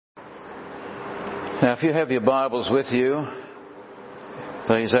Now, if you have your Bibles with you,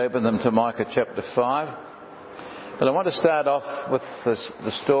 please open them to Micah chapter 5. But I want to start off with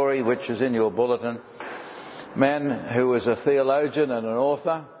the story which is in your bulletin. A man who was a theologian and an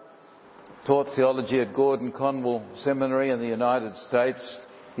author, taught theology at Gordon Conwell Seminary in the United States.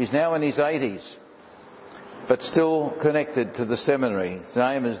 He's now in his 80s, but still connected to the seminary. His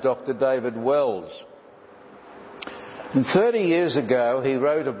name is Dr. David Wells. And 30 years ago, he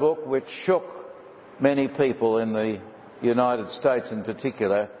wrote a book which shook many people in the United States in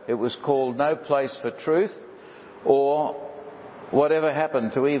particular. It was called No Place for Truth, or Whatever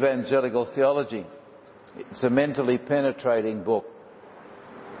Happened to Evangelical Theology. It's a mentally penetrating book.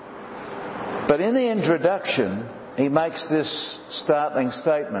 But in the introduction, he makes this startling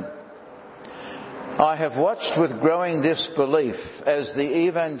statement. I have watched with growing disbelief as the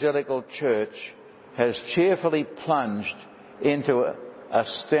evangelical church has cheerfully plunged into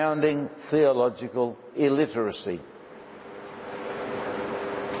astounding theological illiteracy.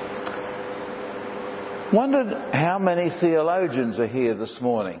 Wondered how many theologians are here this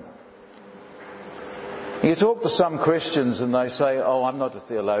morning. You talk to some Christians and they say, "Oh, I'm not a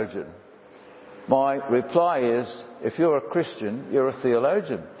theologian." My reply is, if you're a Christian, you're a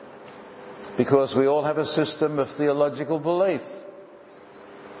theologian. Because we all have a system of theological belief.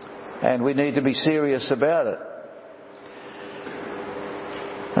 And we need to be serious about it.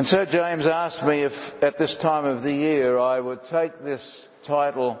 And so James asked me if at this time of the year I would take this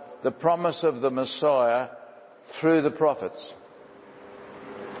title, The Promise of the Messiah Through the Prophets,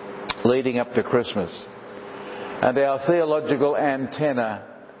 leading up to Christmas. And our theological antenna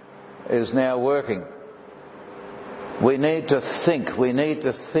is now working. We need to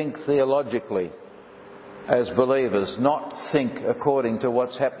think theologically as believers, not think according to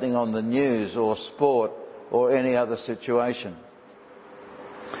what's happening on the news or sport or any other situation.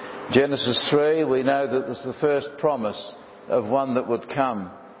 Genesis 3, we know that this is the first promise of one that would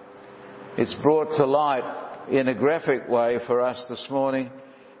come. It's brought to light in a graphic way for us this morning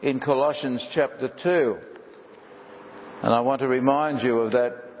in Colossians chapter 2. And I want to remind you of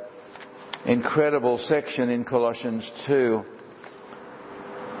that incredible section in Colossians 2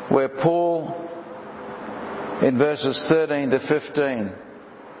 where Paul, in verses 13 to 15,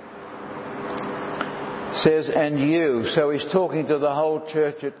 says, "And you," so he's talking to the whole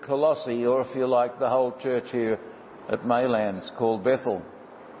church at Colossae, or if you like, the whole church here at Maylands called Bethel.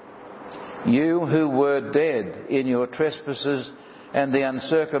 "You who were dead in your trespasses and the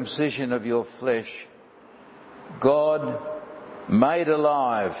uncircumcision of your flesh, God made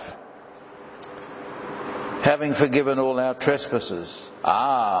alive, having forgiven all our trespasses."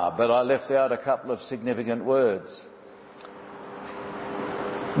 But I left out a couple of significant words.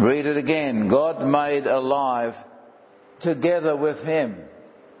 Read it again. God made alive together with Him.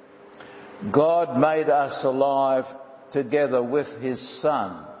 God made us alive together with His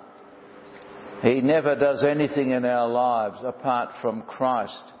Son. He never does anything in our lives apart from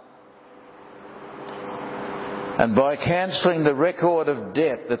Christ. And by cancelling the record of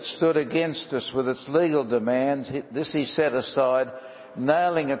debt that stood against us with its legal demands, this He set aside,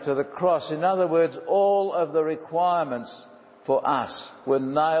 nailing it to the cross. In other words, all of the requirements for us were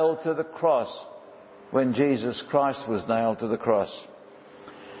nailed to the cross when Jesus Christ was nailed to the cross.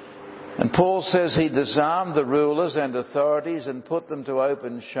 And Paul says He disarmed the rulers and authorities and put them to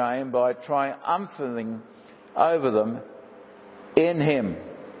open shame by triumphing over them in Him.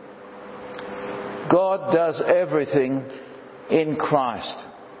 God does everything in Christ.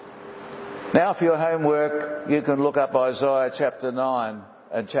 Now, for your homework, you can look up Isaiah chapter 9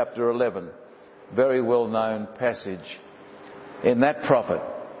 and chapter 11. Very well-known passage in that prophet.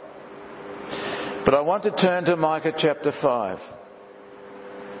 But I want to turn to Micah chapter 5.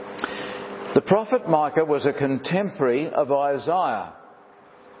 The prophet Micah was a contemporary of Isaiah,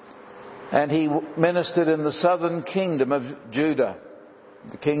 and he ministered in the southern kingdom of Judah.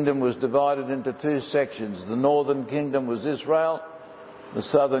 The kingdom was divided into two sections. The northern kingdom was Israel. The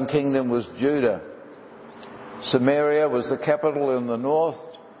southern kingdom was Judah. Samaria was the capital in the north.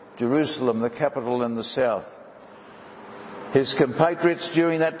 Jerusalem the capital in the south. His compatriots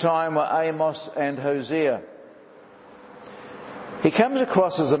during that time were Amos and Hosea. He comes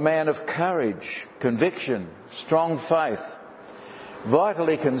across as a man of courage, conviction, strong faith,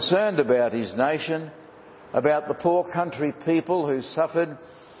 vitally concerned about his nation, about the poor country people who suffered,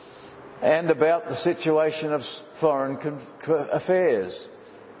 and about the situation of foreign affairs,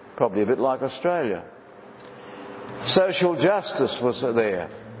 probably a bit like Australia. Social justice was there,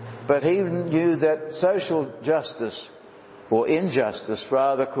 but he knew that social justice, or injustice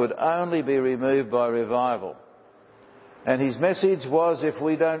rather, could only be removed by revival. And his message was, if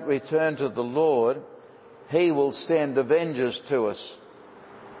we don't return to the Lord, he will send avengers to us.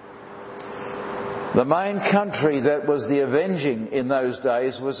 The main country that was the avenging in those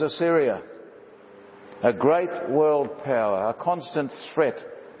days was Assyria, a great world power, a constant threat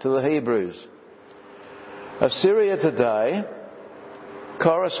to the Hebrews. Assyria today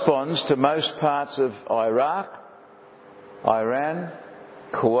corresponds to most parts of Iraq, Iran,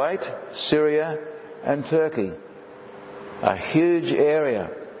 Kuwait, Syria and Turkey. A huge area.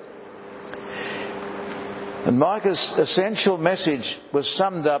 And Micah's essential message was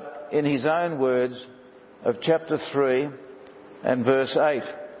summed up in his own words of chapter 3 and verse 8.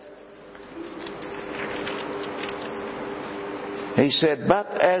 He said,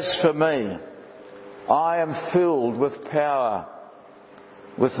 "But as for me, I am filled with power,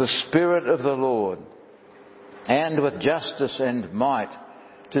 with the Spirit of the Lord, and with justice and might,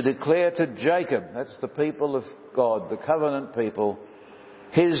 to declare to Jacob," that's the people of God, the covenant people,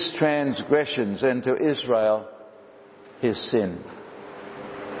 "his transgressions, and to Israel his sin."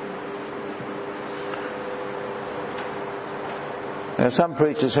 Now, some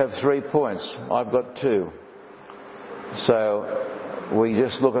preachers have 3 points. I've got 2. So we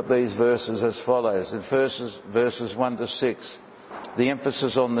just look at these verses as follows. In verses 1 to 6, the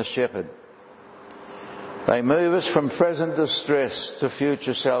emphasis on the shepherd. They move us from present distress to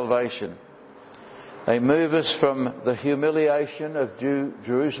future salvation. They move us from the humiliation of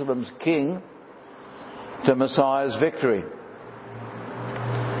Jerusalem's king to Messiah's victory.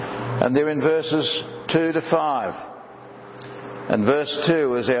 And they're in verses 2 to 5. And verse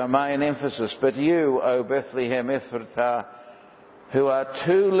 2 is our main emphasis. "But you, O Bethlehem Ephrathah, who are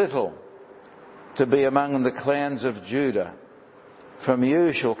too little to be among the clans of Judah, from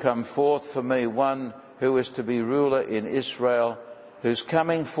you shall come forth for me one who is to be ruler in Israel, whose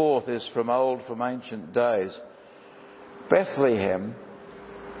coming forth is from ancient days." Bethlehem.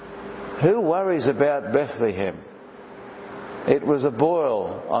 Who worries about Bethlehem? It was a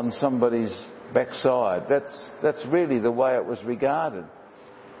boil on somebody's backside. That's really the way it was regarded.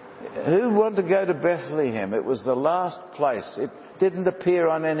 Who wanted to go to Bethlehem? It was the last place. It didn't appear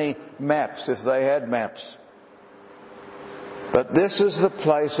on any maps if they had maps. But this is the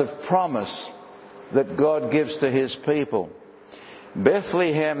place of promise that God gives to his people.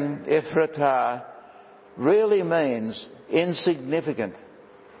 Bethlehem Ephrathah really means insignificant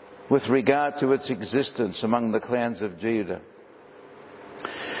with regard to its existence among the clans of Judah.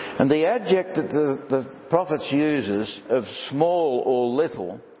 And the adjective that the prophets uses of small or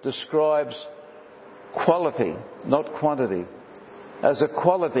little describes quality, not quantity. As a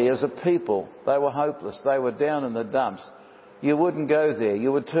quality, as a people, they were hopeless. They were down in the dumps. You wouldn't go there.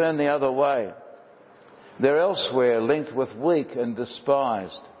 You would turn the other way. They're elsewhere linked with weak and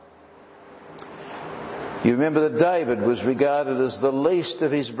despised. You remember that David was regarded as the least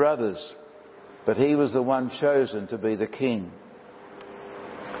of his brothers, but he was the one chosen to be the king.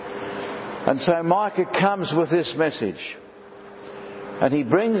 And so Micah comes with this message, and he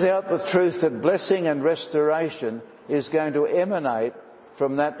brings out the truth that blessing and restoration is going to emanate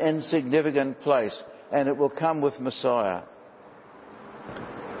from that insignificant place, and it will come with Messiah.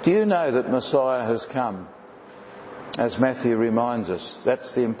 Do you know that Messiah has come? As Matthew reminds us,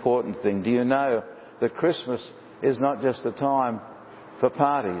 that's the important thing. Do you know that Christmas is not just a time for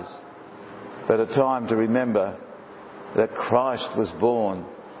parties, but a time to remember that Christ was born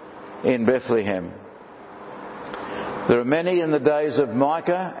in Bethlehem? There are many in the days of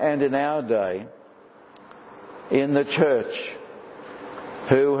Micah and in our day in the church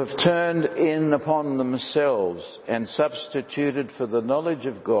who have turned in upon themselves and substituted for the knowledge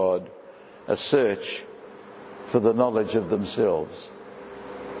of God a search for the knowledge of themselves.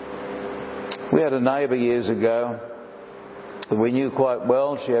 We had a neighbour years ago that we knew quite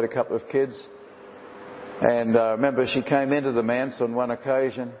well. She had a couple of kids, and I remember she came into the manse on one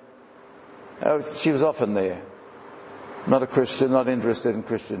occasion. She was often there. Not a Christian, not interested in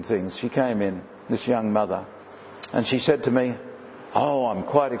Christian things. She came in, this young mother, and she said to me, "Oh, I'm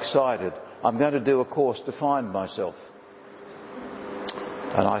quite excited. I'm going to do a course to find myself."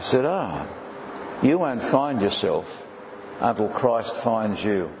 And I said, "You won't find yourself until Christ finds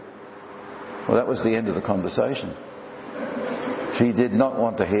you." Well, that was the end of the conversation. She did not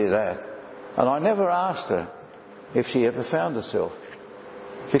want to hear that. And I never asked her if she ever found herself.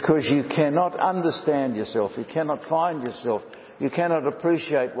 Because you cannot understand yourself, you cannot find yourself, you cannot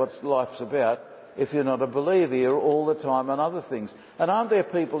appreciate what life's about if you're not a believer. You're all the time on other things. And aren't there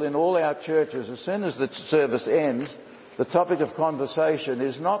people in all our churches, as soon as the service ends, the topic of conversation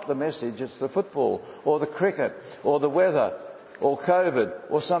is not the message, it's the football or the cricket or the weather or COVID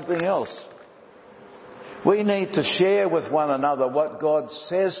or something else. We need to share with one another what God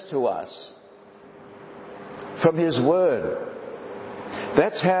says to us from His Word.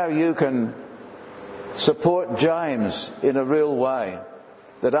 That's how you can support James in a real way.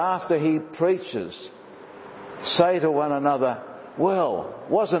 That after he preaches, say to one another, well,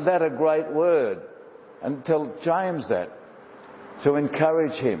 wasn't that a great word? And tell James that, to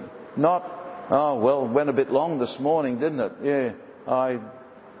encourage him. Not, oh, well, it went a bit long this morning, didn't it? Yeah,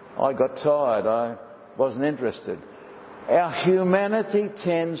 I got tired, I wasn't interested. Our humanity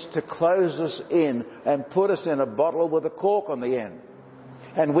tends to close us in and put us in a bottle with a cork on the end.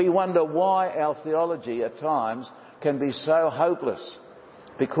 And we wonder why our theology at times can be so hopeless.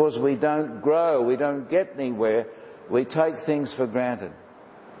 Because we don't grow, we don't get anywhere, we take things for granted.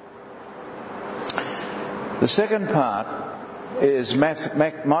 The second part is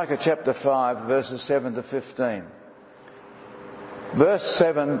Micah chapter 5, verses 7 to 15. Verse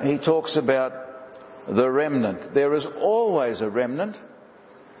 7, he talks about the remnant. There is always a remnant.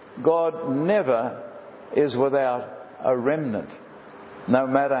 God never is without a remnant. No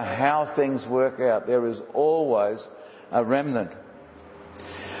matter how things work out, there is always a remnant.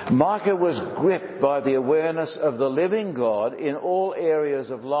 Micah was gripped by the awareness of the living God in all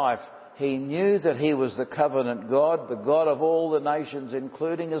areas of life. He knew that He was the covenant God, the God of all the nations,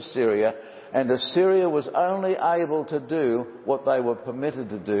 including Assyria, and Assyria was only able to do what they were permitted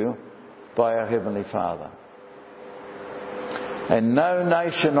to do by our Heavenly Father. And no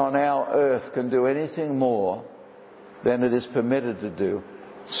nation on our earth can do anything more than it is permitted to do.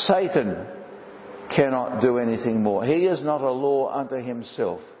 Satan cannot do anything more. He is not a law unto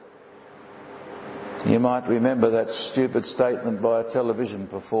himself. You might remember that stupid statement by a television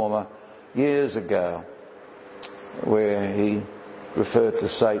performer years ago where he referred to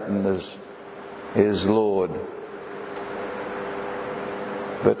Satan as his Lord.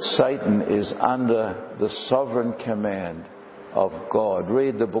 But Satan is under the sovereign command of God.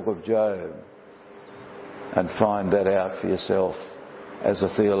 Read the book of Job and find that out for yourself as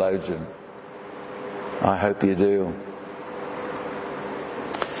a theologian. I hope you do.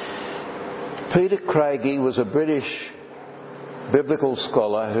 Peter Craigie was a British biblical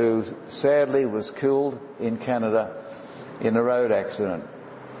scholar who sadly was killed in Canada in a road accident.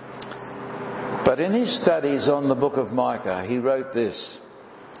 But in his studies on the book of Micah, he wrote this: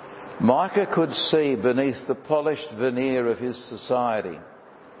 Micah could see beneath the polished veneer of his society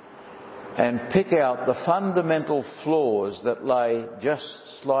and pick out the fundamental flaws that lay just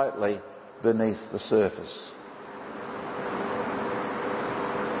slightly beneath the surface.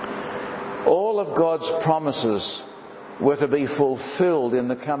 All of God's promises were to be fulfilled in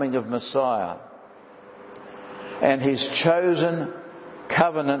the coming of Messiah. And His chosen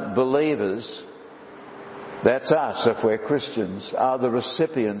covenant believers, that's us if we're Christians, are the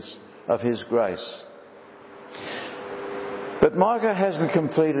recipients of His grace. But Micah hasn't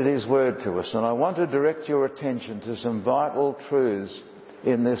completed his word to us, and I want to direct your attention to some vital truths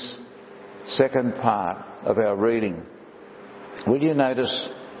in this second part of our reading. Will you notice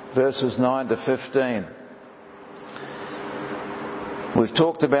verses 9 to 15? We've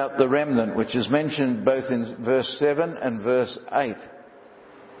talked about the remnant, which is mentioned both in verse 7 and verse 8.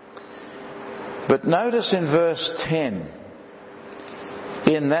 But notice in verse 10,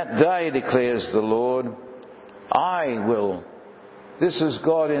 in that day, declares the Lord, I will. This is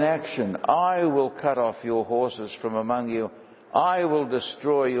God in action. I will cut off your horses from among you. I will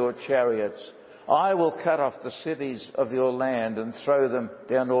destroy your chariots. I will cut off the cities of your land and throw them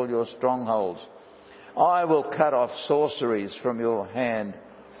down all your strongholds. I will cut off sorceries from your hand,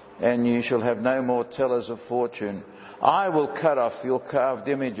 and you shall have no more tellers of fortune. I will cut off your carved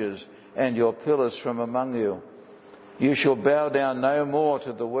images and your pillars from among you. You shall bow down no more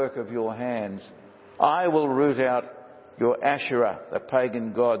to the work of your hands. I will root out your Asherah, the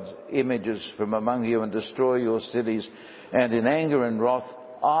pagan gods' images from among you, and destroy your cities. And in anger and wrath,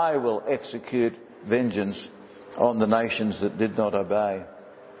 I will execute vengeance on the nations that did not obey.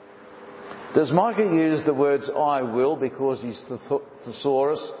 Does Micah use the words I will because his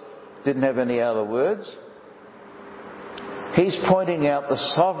thesaurus didn't have any other words? He's pointing out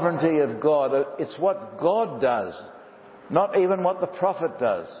the sovereignty of God. It's what God does, not even what the prophet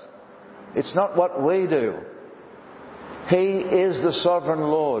does. It's not what we do. He is the sovereign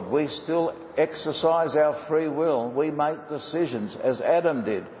Lord. We still exercise our free will. We make decisions, as Adam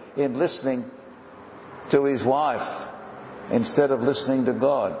did, in listening to his wife instead of listening to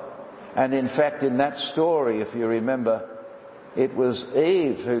God. And in fact, in that story, if you remember, it was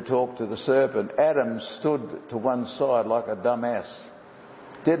Eve who talked to the serpent. Adam stood to one side like a dumbass.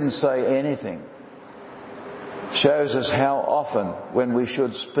 Didn't say anything. Shows us how often, when we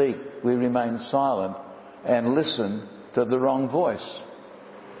should speak, we remain silent and listen to the wrong voice.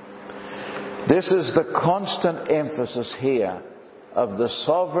 This is the constant emphasis here of the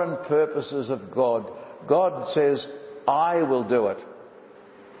sovereign purposes of God. God says, I will do it.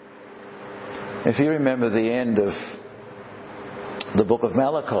 If you remember the end of the book of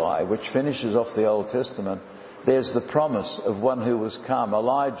Malachi, which finishes off the Old Testament, there's the promise of one who was come.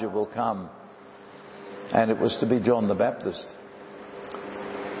 Elijah will come. And it was to be John the Baptist.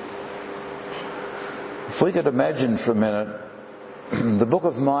 If we could imagine for a minute the book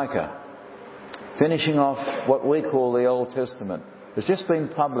of Micah, finishing off what we call the Old Testament, has just been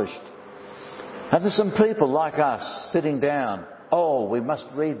published. And there's some people like us sitting down, oh, we must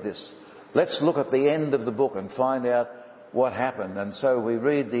read this. Let's look at the end of the book and find out what happened. And so we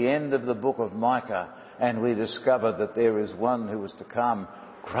read the end of the book of Micah and we discover that there is one who was to come.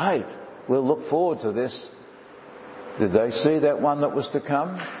 Great, we'll look forward to this. Did they see that one that was to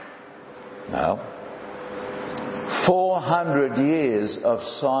come? No. 400 years of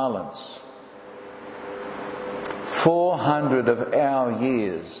silence. 400 of our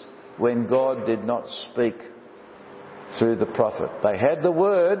years when God did not speak through the prophet. They had the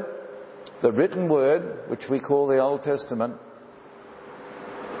word, the written word, which we call the Old Testament,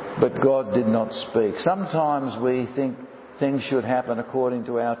 but God did not speak. Sometimes we think things should happen according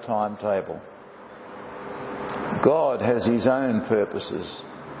to our timetable. God has His own purposes.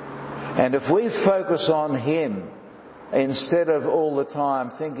 And if we focus on Him instead of all the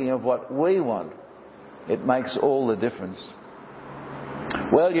time thinking of what we want, it makes all the difference.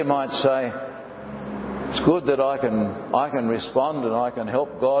 Well, you might say, it's good that I can respond and I can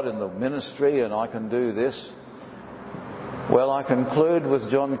help God in the ministry and I can do this. Well, I conclude with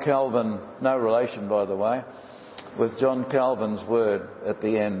John Calvin, no relation by the way, with John Calvin's word at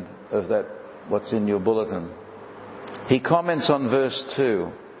the end of that, what's in your bulletin. He comments on verse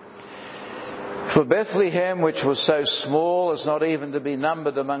 2. For Bethlehem, which was so small as not even to be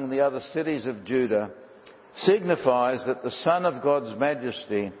numbered among the other cities of Judah, signifies that the Son of God's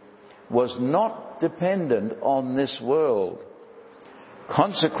majesty was not dependent on this world.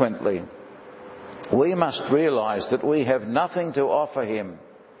 Consequently, we must realize that we have nothing to offer Him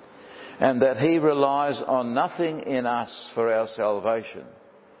and that He relies on nothing in us for our salvation.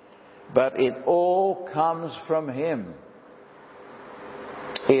 But it all comes from Him.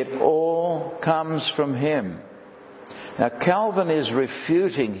 It all comes from Him. Now, Calvin is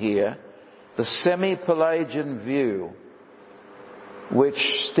refuting here the semi-Pelagian view, which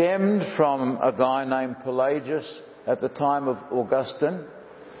stemmed from a guy named Pelagius at the time of Augustine.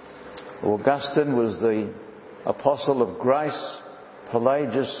 Augustine was the apostle of grace.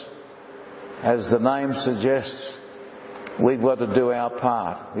 Pelagius, as the name suggests, we've got to do our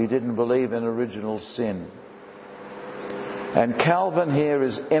part. He didn't believe in original sin. And Calvin here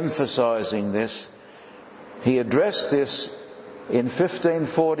is emphasising this. He addressed this in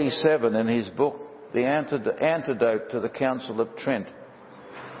 1547 in his book, The Antidote to the Council of Trent,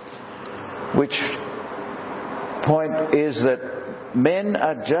 which point is that men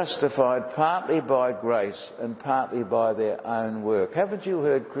are justified partly by grace and partly by their own work. Haven't you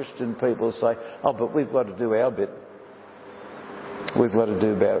heard Christian people say, oh, but we've got to do our bit. We've got to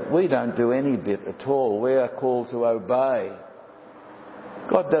do about it. We don't do any bit at all. We are called to obey.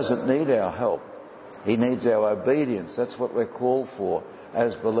 God doesn't need our help. He needs our obedience. That's what we're called for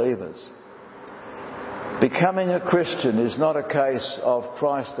as believers. Becoming a Christian is not a case of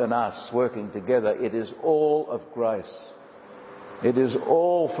Christ and us working together. It is all of grace. It is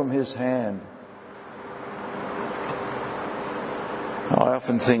all from His hand. I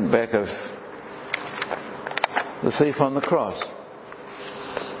often think back of the thief on the cross.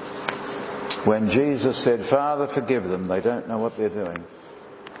 When Jesus said, Father, forgive them, they don't know what they're doing.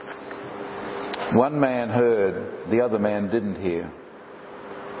 One man heard, the other man didn't hear.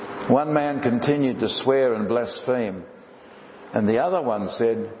 One man continued to swear and blaspheme, and the other one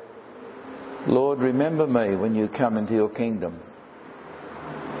said, Lord, remember me when you come into your kingdom.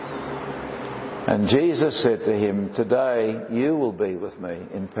 And Jesus said to him, today you will be with me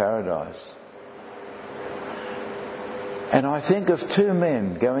in paradise. And I think of two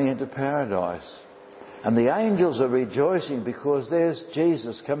men going into paradise, and the angels are rejoicing because there's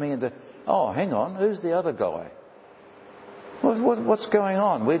Jesus coming into... Oh, hang on, who's the other guy? What's going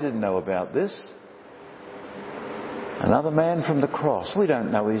on? We didn't know about this. Another man from the cross. We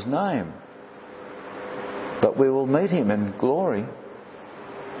don't know his name. But we will meet him in glory.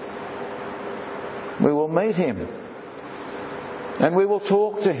 We will meet him. And we will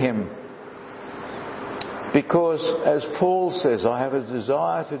talk to him. Because, as Paul says, I have a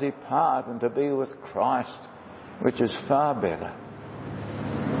desire to depart and to be with Christ, which is far better.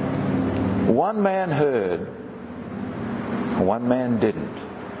 One man heard, one man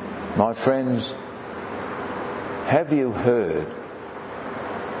didn't. My friends, have you heard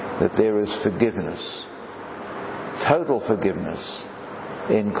that there is forgiveness, total forgiveness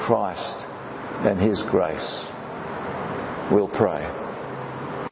in Christ and His grace? We'll pray.